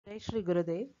Jai Shri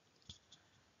Gurudev.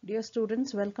 Dear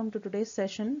students, welcome to today's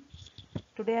session.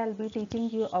 Today I'll be teaching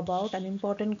you about an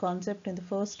important concept in the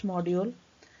first module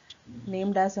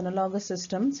named as analogous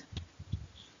systems.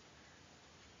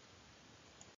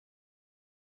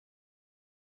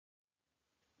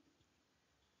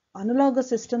 Analogous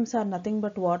systems are nothing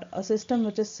but what? A system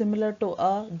which is similar to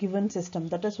a given system.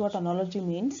 That is what analogy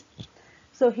means.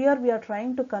 So here we are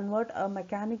trying to convert a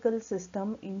mechanical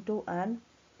system into an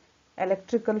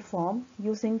electrical form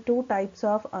using two types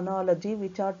of analogy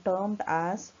which are termed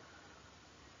as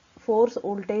force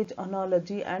voltage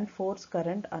analogy and force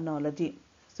current analogy.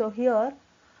 So here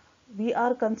we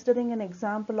are considering an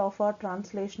example of a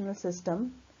translational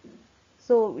system.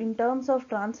 So in terms of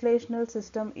translational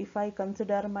system, if I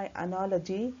consider my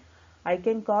analogy, I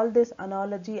can call this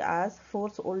analogy as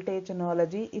force voltage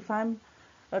analogy. If I'm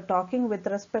talking with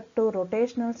respect to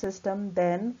rotational system,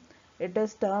 then it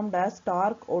is termed as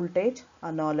torque voltage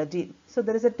analogy. So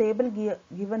there is a table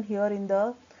given here in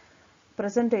the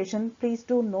presentation. Please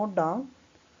do note down.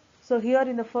 So here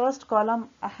in the first column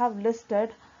I have listed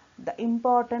the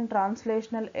important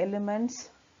translational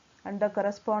elements and the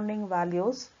corresponding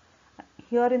values.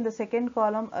 Here in the second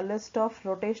column a list of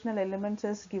rotational elements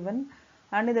is given,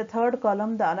 and in the third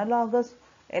column the analogous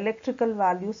electrical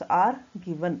values are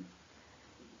given.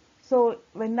 So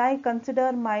when I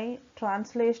consider my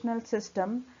translational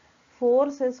system,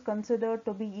 force is considered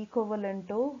to be equivalent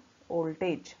to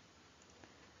voltage.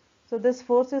 So this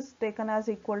force is taken as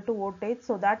equal to voltage.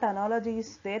 So that analogy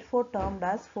is therefore termed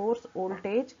as force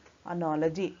voltage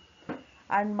analogy.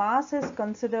 And mass is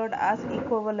considered as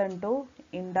equivalent to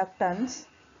inductance,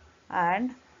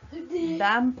 and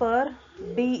damper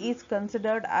D is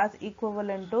considered as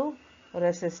equivalent to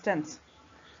resistance.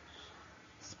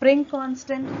 Spring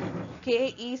constant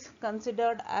K is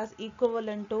considered as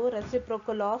equivalent to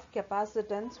reciprocal of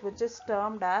capacitance, which is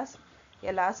termed as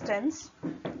elastance.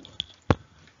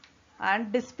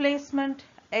 And displacement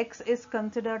x is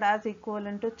considered as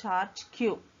equivalent to charge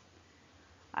q,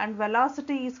 and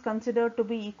velocity is considered to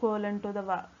be equivalent to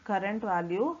the current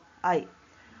value I.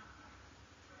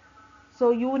 So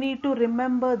you need to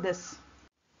remember this.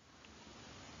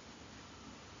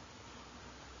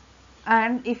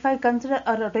 And if I consider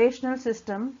a rotational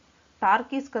system,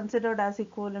 torque is considered as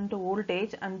equivalent to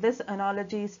voltage, and this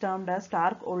analogy is termed as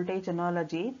torque voltage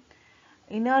analogy.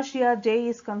 Inertia J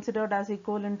is considered as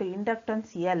equivalent to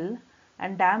inductance L,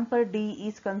 and damper D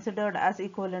is considered as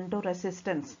equivalent to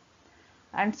resistance.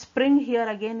 And spring here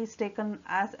again is taken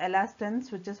as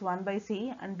elastance, which is 1 by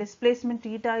C, and displacement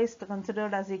theta is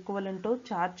considered as equivalent to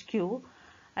charge Q,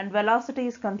 and velocity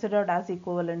is considered as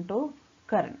equivalent to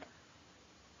current.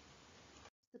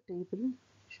 The table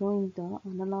showing the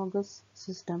analogous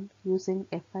system using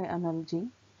Fi analogy.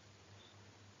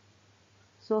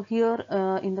 So here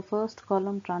in the first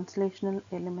column translational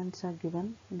elements are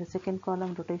given, in the second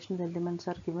column rotational elements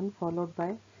are given, followed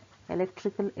by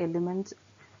electrical elements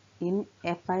in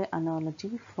Fi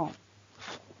analogy form.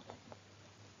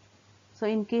 So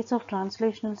in case of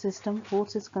translational system,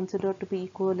 force is considered to be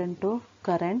equivalent to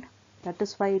current. That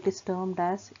is why it is termed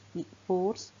as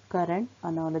force current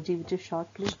analogy, which is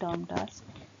shortly termed as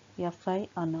Fi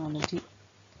analogy.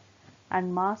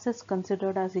 And mass is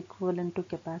considered as equivalent to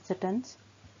capacitance.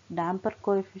 Damper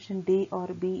coefficient D or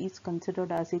B is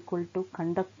considered as equal to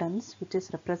conductance, which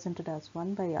is represented as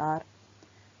 1 by R.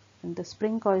 And the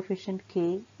spring coefficient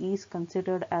K is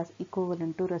considered as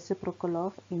equivalent to reciprocal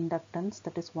of inductance,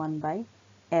 that is 1 by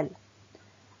L.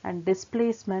 And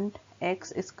displacement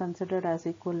X is considered as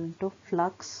equivalent to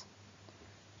flux,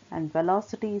 and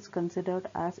velocity is considered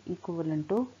as equivalent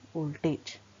to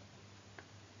voltage.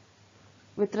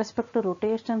 With respect to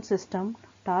rotation system,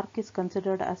 torque is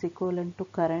considered as equivalent to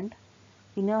current,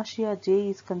 inertia J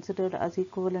is considered as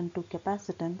equivalent to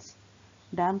capacitance,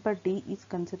 damper D is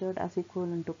considered as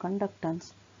equivalent to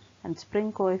conductance, and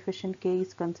spring coefficient K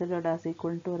is considered as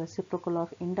equal to reciprocal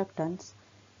of inductance.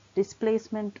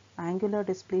 Displacement, angular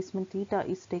displacement theta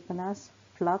is taken as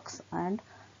flux, and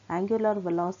angular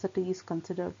velocity is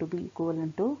considered to be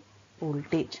equivalent to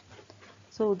voltage.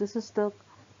 So this is the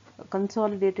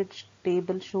consolidated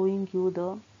table showing you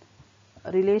the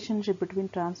relationship between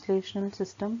translational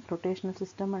system, rotational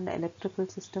system and electrical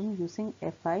system using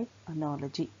Fi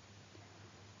analogy.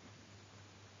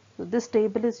 So this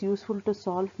table is useful to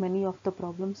solve many of the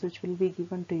problems which will be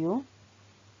given to you.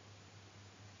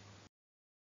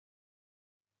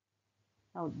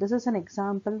 Now this is an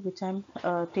example which I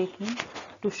am taking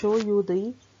to show you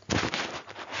the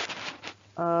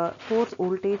force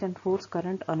voltage and force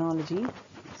current analogy.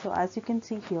 So as you can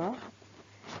see here,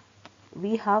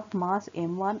 we have mass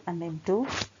m1 and m2.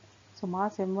 So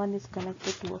mass m1 is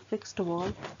connected to a fixed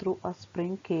wall through a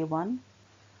spring k1,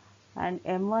 and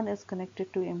m1 is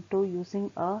connected to m2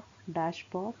 using a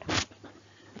dashpot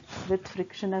with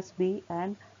friction as b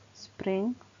and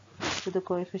spring with the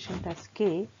coefficient as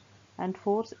k, and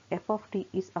force F of t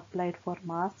is applied for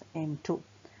mass m2.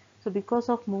 So because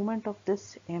of movement of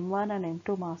this m1 and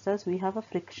m2 masses, we have a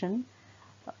friction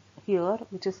here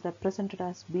which is represented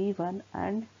as b1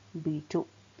 and b2.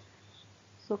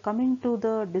 So coming to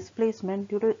the displacement,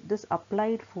 due to this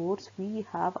applied force, we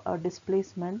have a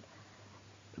displacement,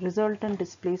 resultant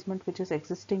displacement, which is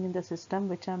existing in the system,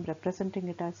 which I am representing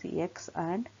it as x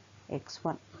and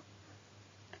x1.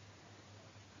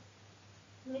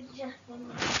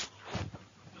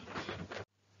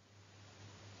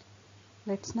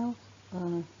 Let's now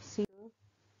see the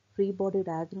free body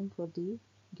diagram for the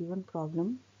given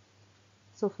problem.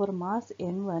 So for mass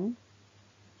m1,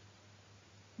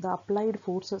 the applied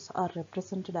forces are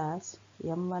represented as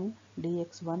m1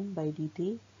 dx1 by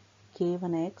dt,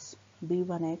 k1x,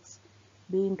 b1x,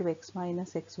 b into x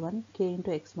minus x1, k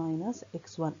into x minus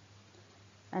x1.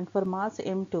 And for mass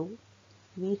m2,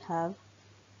 we have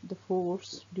the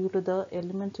force due to the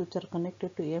elements which are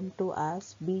connected to m2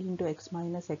 as b into x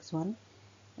minus x1,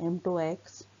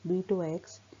 m2x,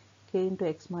 b2x, k into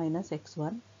x minus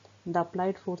x1. The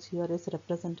applied force here is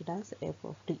represented as F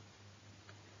of t.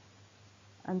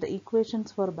 And the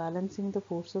equations for balancing the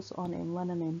forces on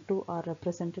m1 and m2 are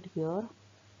represented here.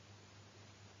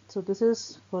 So this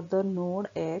is for the node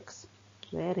x,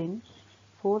 wherein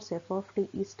force F of t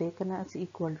is taken as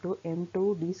equal to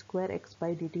m2 d square x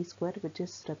by dt square, which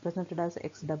is represented as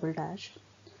x double dash,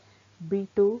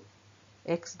 b2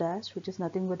 x dash, which is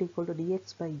nothing but equal to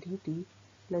dx by dt,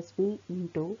 plus b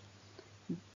into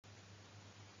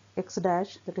x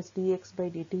dash, that is dx by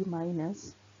dt,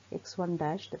 minus x1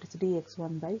 dash, that is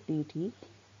dx1 by dt,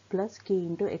 plus k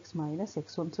into x minus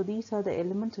x1. So these are the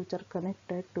elements which are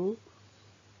connected to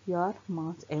your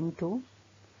mass m2.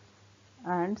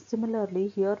 And similarly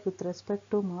here with respect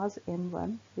to mass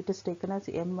m1, it is taken as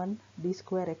m1 d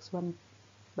square x1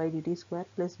 by dt square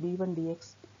plus b1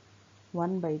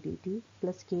 dx1 by dt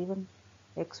plus k1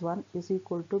 x1 is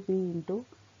equal to b into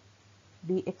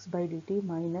dx by dt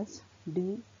minus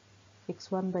d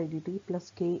x1 by dt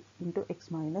plus k into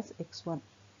x minus x1.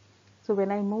 So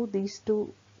when I move these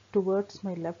two towards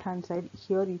my left hand side,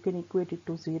 here you can equate it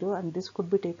to 0, and this could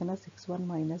be taken as x1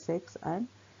 minus x and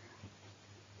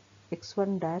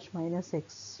x1 dash minus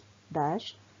x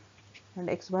dash and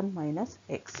x1 minus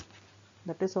x.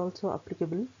 That is also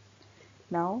applicable.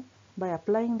 Now by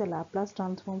applying the Laplace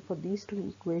transform for these two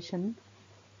equations,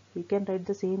 we can write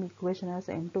the same equation as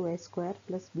m2s square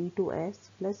plus b2s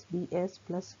plus bs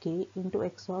plus k into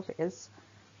x of s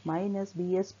minus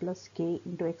bs plus k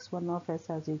into x1 of s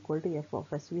as equal to f of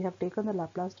s. We have taken the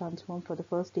Laplace transform for the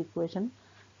first equation,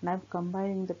 and I am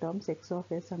combining the terms x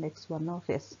of s and x1 of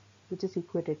s, which is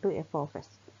equated to f of s.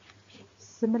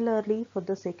 Similarly, for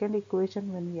the second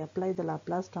equation, when we apply the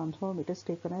Laplace transform, it is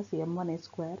taken as m1s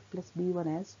square plus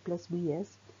b1s plus bs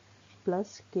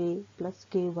plus k plus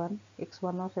k1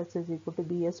 x1 of s is equal to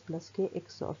bs plus k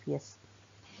x of s.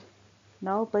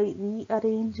 Now by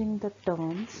rearranging the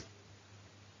terms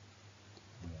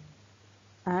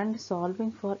and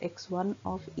solving for x1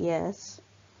 of s,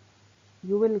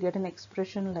 you will get an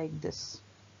expression like this.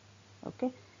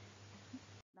 Okay.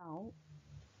 Now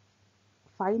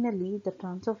finally the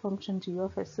transfer function g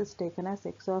of s is taken as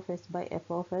x of s by f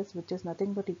of s, which is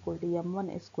nothing but equal to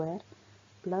m1s square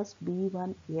plus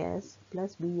b1s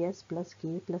plus bs plus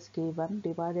k1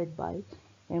 divided by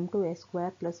m2s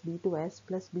square plus b2s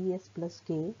plus bs plus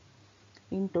k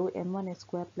into m1s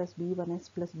square plus b1s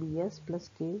plus bs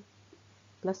plus k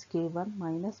plus k1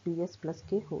 minus bs plus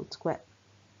k whole square.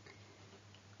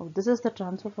 Now, this is the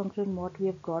transfer function what we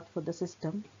have got for the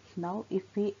system. Now if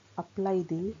we apply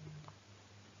the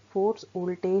force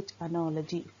voltage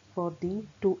analogy for the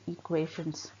two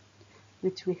equations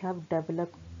which we have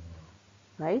developed,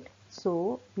 right?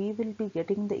 So we will be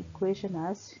getting the equation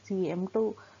as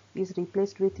m2 is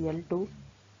replaced with L2,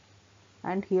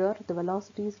 and here the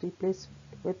velocity is replaced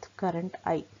with current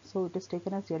I. So it is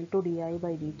taken as L2 di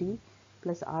by dt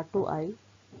plus R2I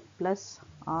plus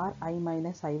Ri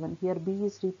minus I1. Here B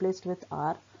is replaced with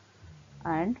R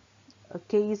and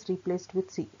K is replaced with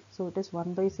C. So it is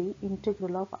 1 by C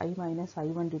integral of I minus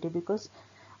I1 dt, because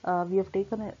we have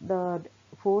taken the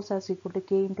force as equal to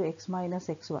K into x minus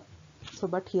x1. So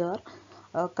but here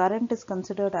current is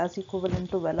considered as equivalent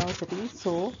to velocity.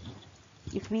 So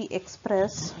if we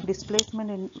express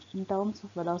displacement in terms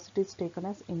of velocity, is taken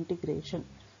as integration.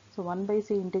 So 1 by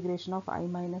c integration of I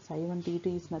minus I1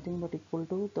 dt is nothing but equal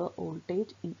to the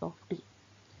voltage E of t.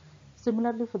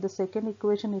 Similarly, for the second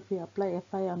equation, if we apply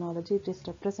Fi analogy, it is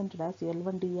represented as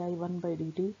L1 di1 by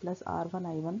dt plus R1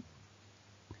 I1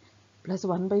 plus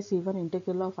 1 by C1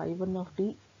 integral of I1 of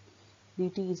d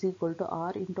dt is equal to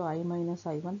R into I minus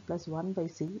I1 plus 1 by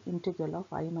C integral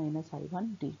of I minus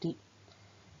I1 dt.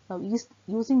 Now,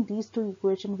 using these two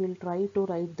equations, we will try to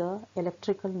write the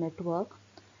electrical network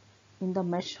in the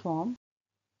mesh form.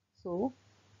 So,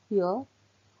 here,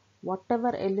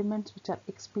 whatever elements which are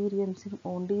experiencing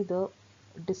only the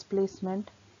displacement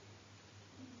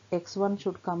x1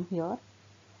 should come here,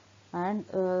 and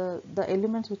the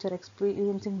elements which are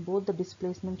experiencing both the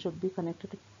displacement should be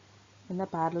connected in a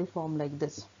parallel form like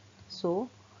this. So,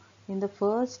 in the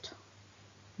first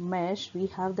mesh, we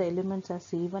have the elements as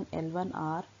C1, L1,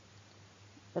 R,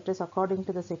 that is according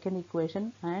to the second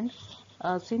equation, and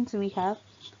since we have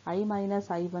I minus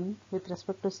I1 with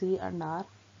respect to C and R,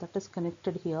 that is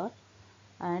connected here,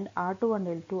 and R2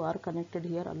 and L2 are connected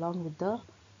here along with the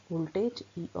voltage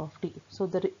E of t. So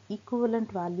the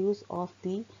equivalent values of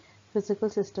the physical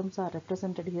systems are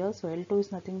represented here. So L2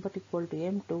 is nothing but equal to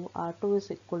M2, R2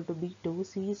 is equal to B2,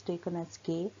 C is taken as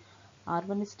K,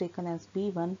 R1 is taken as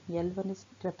B1, L1 is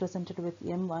represented with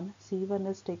M1, C1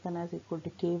 is taken as equal to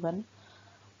K1,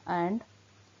 and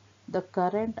the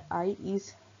current I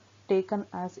is taken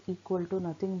as equal to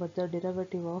nothing but the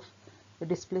derivative of the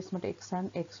displacement x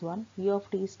and x1. E of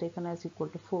t is taken as equal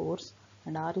to force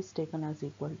and R is taken as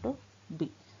equal to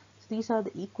B. So these are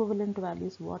the equivalent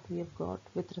values what we have got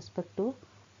with respect to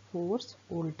force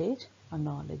voltage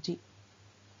analogy.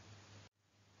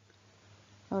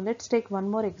 Now let's take one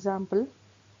more example.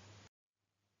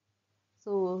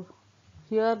 So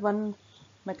here one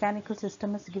mechanical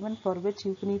system is given for which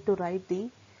you need to write the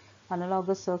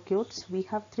analogous circuits. We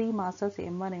have three masses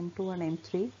M1, M2 and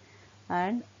M3,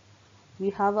 and we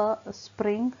have a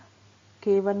spring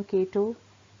K1, K2,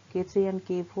 K3 and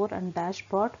K4 and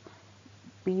dashpot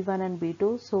B1 and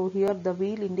B2. So here the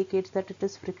wheel indicates that it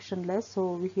is frictionless,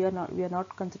 so we are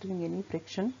not considering any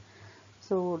friction.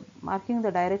 So marking the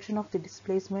direction of the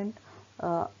displacement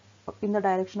in the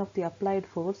direction of the applied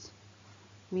force,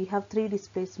 we have three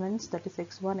displacements, that is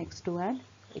x1, x2 and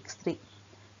x3.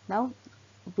 Now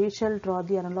we shall draw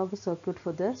the analogous circuit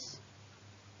for this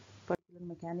particular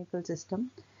mechanical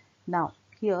system. Now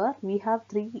here we have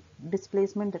three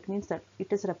displacement, that means that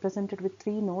it is represented with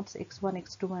three nodes x1,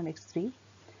 x2 and x3.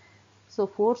 So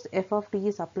force F of t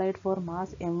is applied for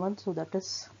mass m1, so that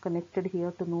is connected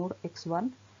here to node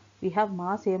x1. We have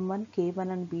mass m1,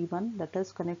 k1 and b1, that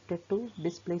is connected to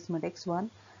displacement x1,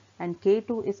 and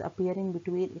k2 is appearing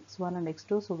between x1 and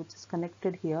x2, so which is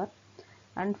connected here.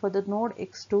 And for the node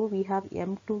x2 we have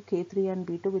m2, k3 and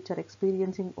b2 which are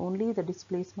experiencing only the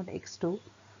displacement x2,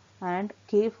 and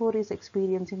k4 is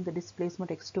experiencing the displacement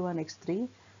x2 and x3,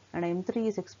 and m3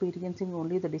 is experiencing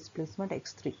only the displacement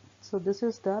x3. So this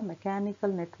is the mechanical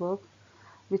network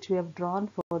which we have drawn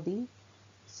for the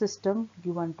system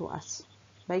given to us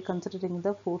by considering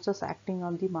the forces acting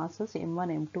on the masses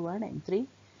m1, m2 and m3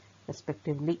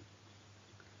 respectively.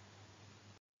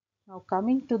 Now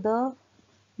coming to the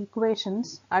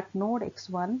equations, at node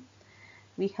x1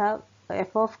 we have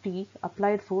f of t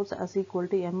applied force as equal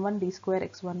to m1 d square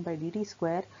x1 by dt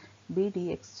square b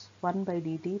dx1 by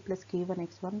dt plus k1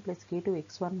 x1 plus k2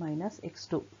 x1 minus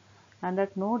x2, and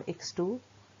at node x2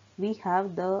 we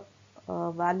have the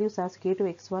values as k2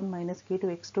 x1 minus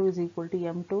k2 x2 is equal to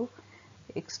m2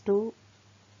 x2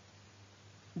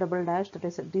 double dash, that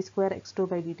is d square x2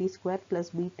 by dt square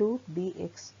plus b2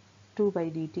 dx2 by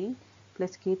dt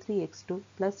plus k3 x2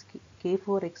 plus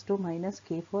k4 x2 minus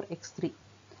k4 x3.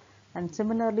 And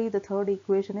similarly the third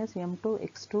equation is m2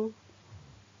 x2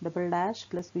 double dash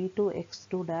plus b2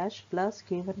 x2 dash plus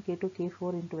k1 k2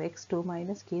 k4 into x2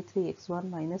 minus k3 x1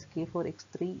 minus k4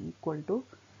 x3 equal to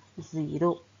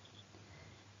 0.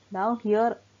 Now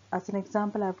here as an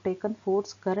example I have taken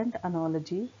force current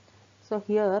analogy. So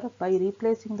here by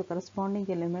replacing the corresponding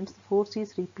elements, the force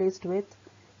is replaced with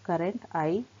current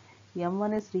I,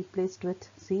 m1 is replaced with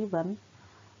c1,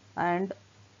 and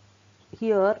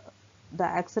here the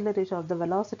acceleration of the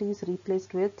velocity is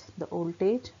replaced with the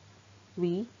voltage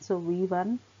v. So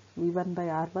v1 by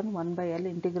r1 1 by l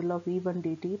integral of v1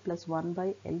 dt plus 1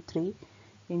 by l3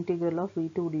 integral of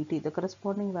v2 dt. The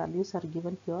corresponding values are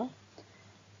given here,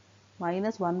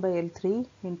 minus 1 by L3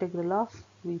 integral of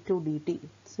V2 dt.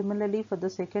 Similarly for the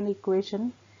second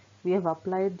equation we have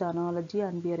applied the analogy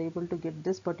and we are able to get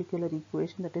this particular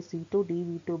equation, that is C2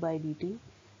 dV2 by dt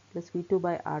plus V2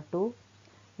 by R2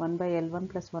 1 by L1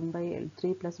 plus 1 by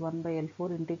L3 plus 1 by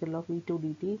L4 integral of V2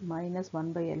 dt minus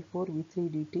 1 by L4 V3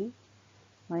 dt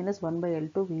minus 1 by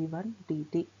L2 V1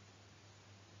 dt.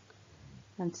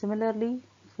 And similarly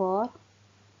for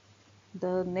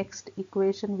the next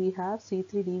equation we have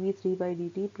C3 dV3 by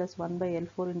dt plus 1 by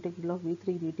L4 integral of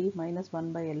V3 dt minus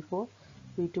 1 by L4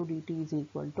 V2 dt is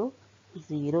equal to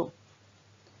 0.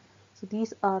 So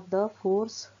these are the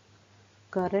force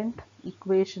current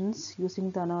equations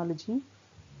using the analogy.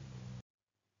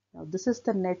 Now this is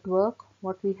the network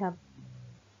what we have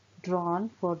drawn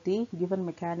for the given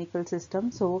mechanical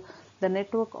system. So the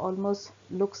network almost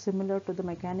looks similar to the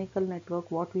mechanical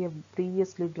network what we have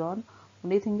previously drawn.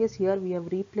 Only thing is here we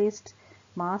have replaced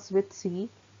mass with C,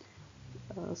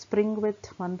 spring with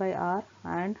 1 by R,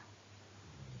 and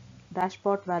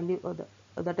dashpot value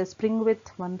that is spring with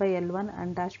 1 by L1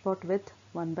 and dashpot with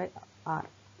 1 by R.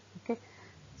 Okay,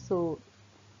 so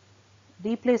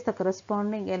replace the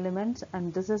corresponding elements,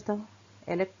 and this is the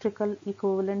electrical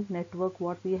equivalent network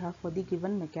what we have for the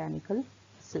given mechanical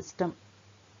system.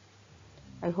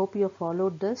 I hope you have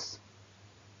followed this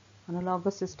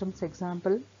analogous systems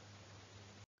example.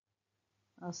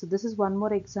 So this is one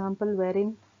more example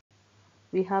wherein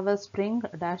we have a spring,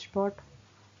 a dashpot,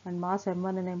 and mass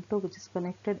m1 and m2 which is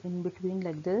connected in between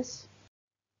like this.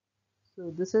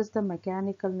 So this is the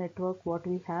mechanical network what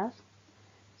we have.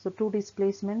 So two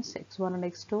displacements x1 and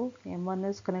x2, m1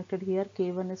 is connected here,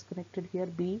 k1 is connected here,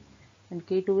 b, and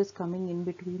k2 is coming in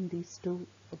between these two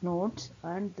nodes,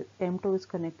 and m2 is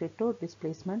connected to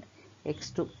displacement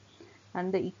x2.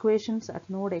 And the equations at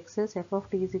node x is f of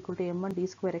t is equal to m1 d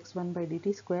square x1 by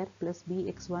dt square plus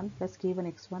b x1 plus k1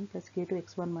 x1 plus k2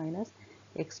 x1 minus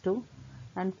x2.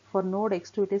 And for node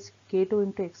x2 it is k2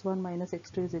 into x1 minus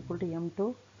x2 is equal to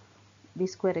m2 d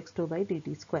square x2 by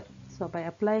dt square. So by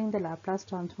applying the Laplace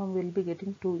transform we will be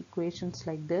getting two equations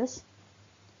like this.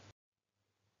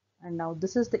 And now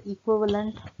this is the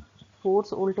equivalent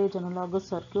force voltage analogous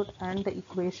circuit and the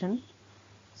equation.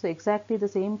 So exactly the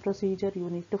same procedure you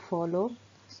need to follow.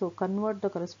 So convert the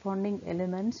corresponding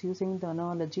elements using the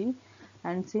analogy,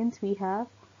 and since we have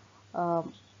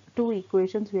two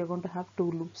equations, we are going to have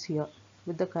two loops here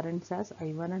with the currents as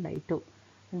I1 and I2,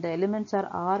 and the elements are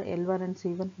R, L1 and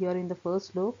C1 here in the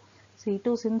first loop.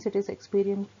 C2, since it is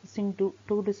experiencing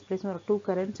two displacement or two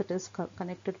currents, it is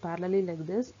connected parallelly like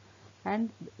this, and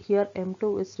here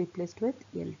M2 is replaced with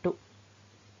L2.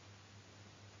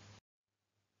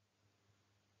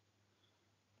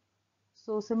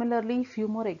 So similarly, few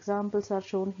more examples are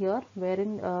shown here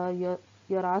wherein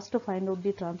you're asked to find out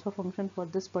the transfer function for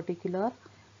this particular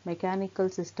mechanical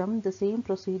system. The same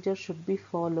procedure should be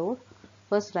followed.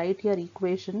 First write your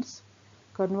equations,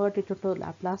 convert it into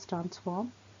Laplace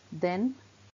transform, then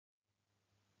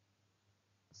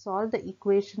solve the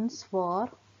equations for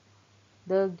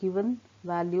the given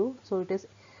value. So it is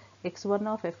x1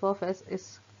 of f of s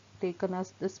is taken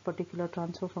as this particular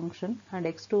transfer function, and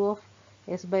x2 of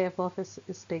s by f of s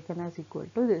is taken as equal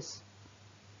to this.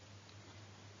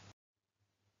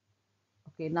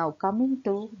 Okay, now coming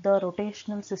to the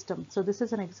rotational system. So this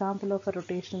is an example of a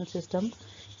rotational system.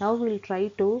 Now we'll try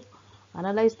to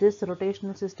analyze this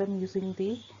rotational system using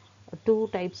the two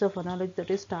types of analogy,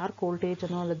 that is torque voltage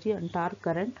analogy and torque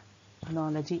current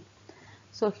analogy.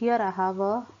 So here I have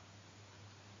a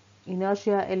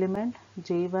inertia element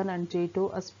J1 and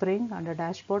J2, a spring and a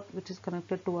dashpot which is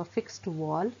connected to a fixed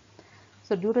wall.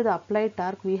 So due to the applied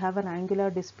torque we have an angular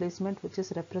displacement which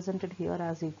is represented here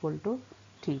as equal to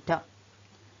theta.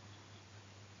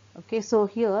 Okay, so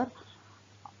here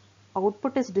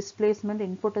output is displacement,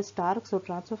 input is torque, so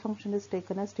transfer function is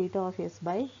taken as theta of s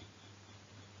by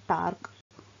torque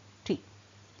t.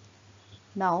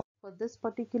 Now for this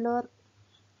particular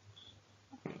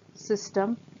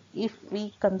system, if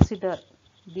we consider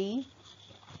the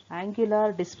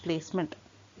angular displacement,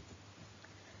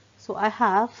 so I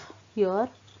have here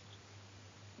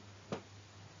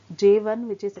J1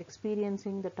 which is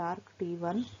experiencing the torque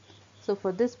T1. So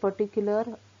for this particular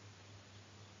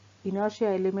inertia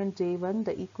element J1,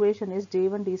 the equation is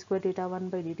J1 d square theta 1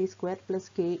 by dt square plus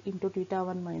k into theta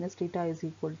 1 minus theta is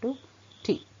equal to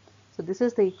t. So this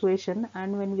is the equation,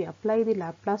 and when we apply the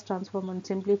Laplace transform and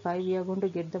simplify, we are going to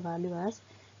get the value as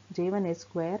J1 s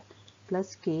square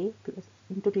plus k plus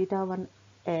into theta 1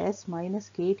 s minus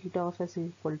k theta of s is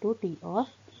equal to t of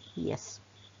s.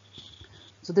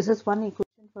 So this is one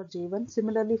equation for J1.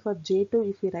 Similarly for J2,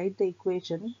 if we write the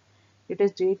equation, it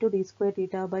is J2 d square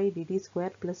theta by dt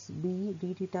square plus b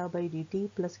d theta by dt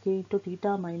plus k into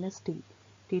theta minus t.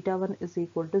 Theta 1 is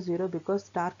equal to 0 because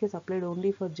torque is applied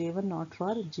only for J1, not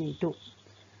for J2.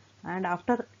 And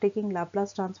after taking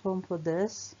Laplace transform for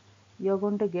this, you are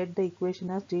going to get the equation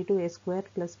as J2 s square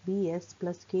plus bs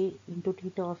plus k into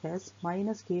theta of s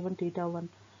minus k1 theta 1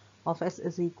 of s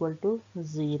is equal to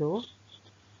 0.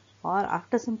 Or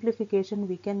after simplification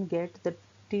we can get the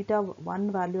theta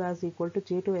 1 value as equal to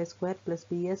j2 s square plus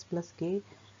bs plus k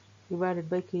divided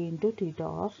by k into theta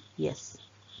of s.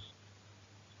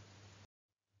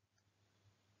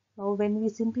 Now when we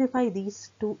simplify these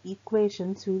two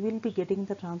equations, we will be getting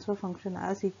the transfer function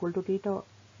as equal to theta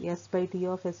s by t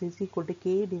of s is equal to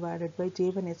k divided by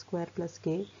j1 s square plus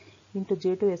k into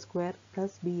j2 s square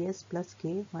plus bs plus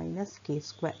k minus k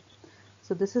square.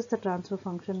 So this is the transfer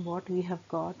function what we have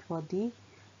got for the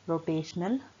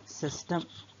rotational system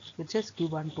which is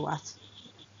given to us.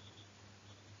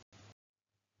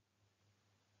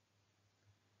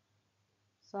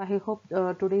 So I hope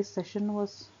today's session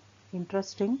was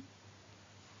interesting.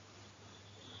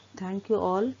 Thank you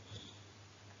all.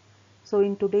 So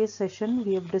in today's session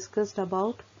we have discussed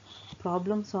about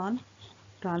problems on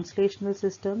translational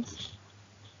systems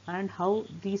and how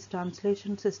these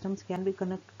translation systems can be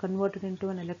converted into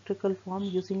an electrical form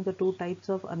using the two types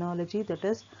of analogy, that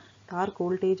is torque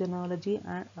voltage analogy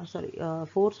and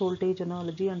force voltage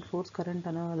analogy and force current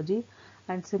analogy.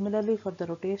 And similarly for the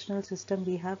rotational system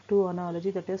we have two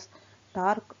analogy, that is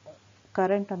torque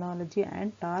current analogy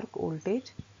and torque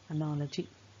voltage analogy.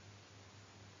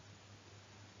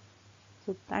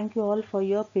 So thank you all for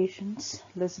your patience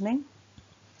listening.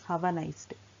 Have a nice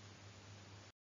day.